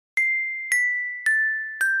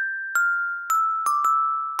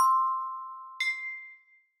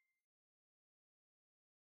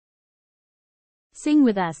Sing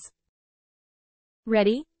with us.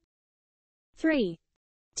 Ready? 3,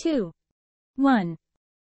 2, 1.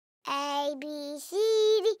 A, B, C,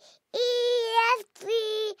 D, E, F, G,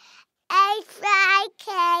 H, I,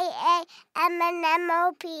 K, L, M, N, M,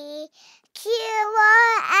 O, P, Q,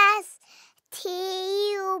 R, S, T,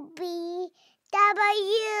 U, V,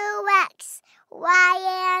 W, X,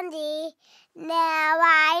 Y, and Z. Now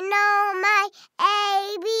I know my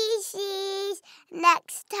ABCs.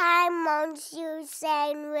 Next time, won't you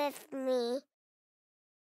sing with me?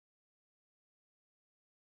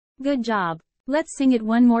 Good job. Let's sing it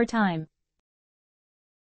one more time.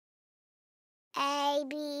 A,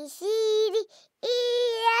 B, C, D, E,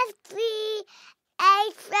 F, G,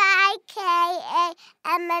 H, I, K, L,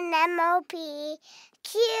 M, N, M, O, P,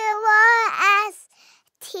 Q, R, S,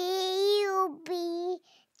 T, U, V,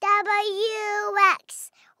 W,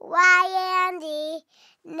 X, Y, and Z.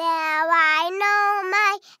 Now I know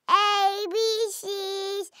my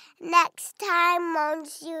ABCs. Next time, won't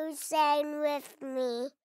you sing with me?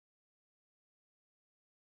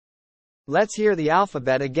 Let's hear the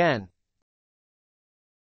alphabet again.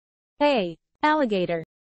 A. Alligator.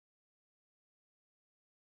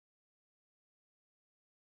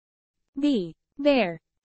 B. Bear.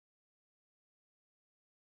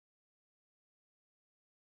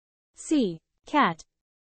 C. Cat.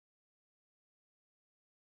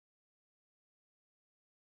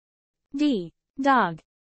 D. Dog.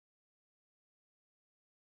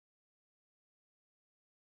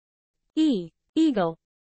 E. Eagle.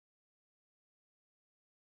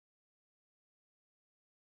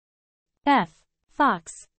 F.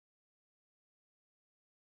 Fox.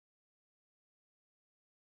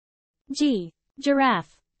 G.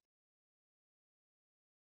 Giraffe.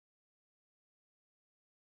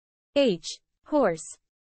 H. Horse.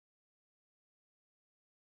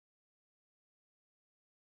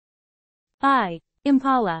 I.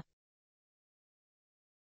 Impala.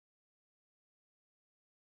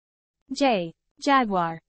 J.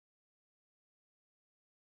 Jaguar.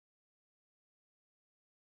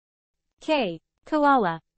 K.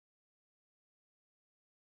 Koala.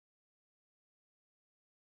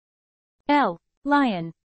 L.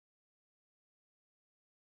 Lion.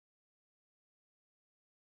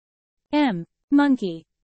 M. Monkey.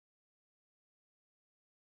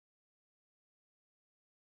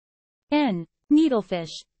 N.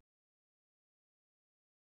 Needlefish.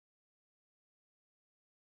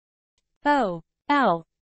 O. Owl.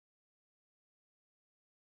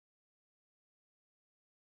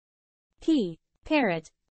 P. Parrot.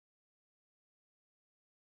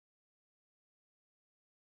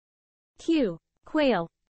 Q. Quail.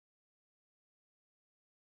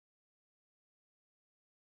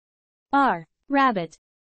 R. Rabbit.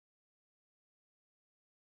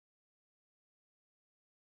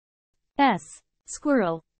 S.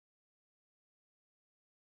 Squirrel.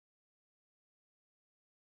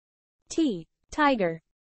 T. Tiger.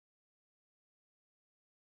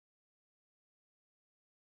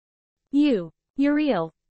 U.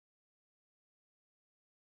 Uriel.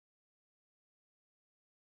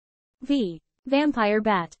 V. Vampire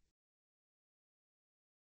bat.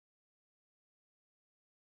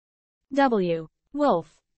 W.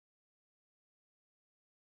 Wolf.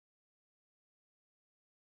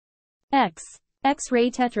 X.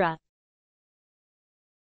 X-ray tetra.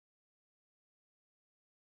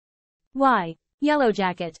 Y. Yellow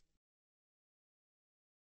jacket.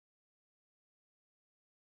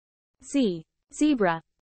 Z. Zebra.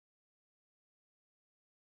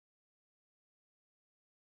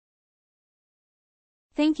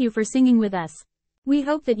 Thank you for singing with us. We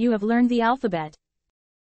hope that you have learned the alphabet.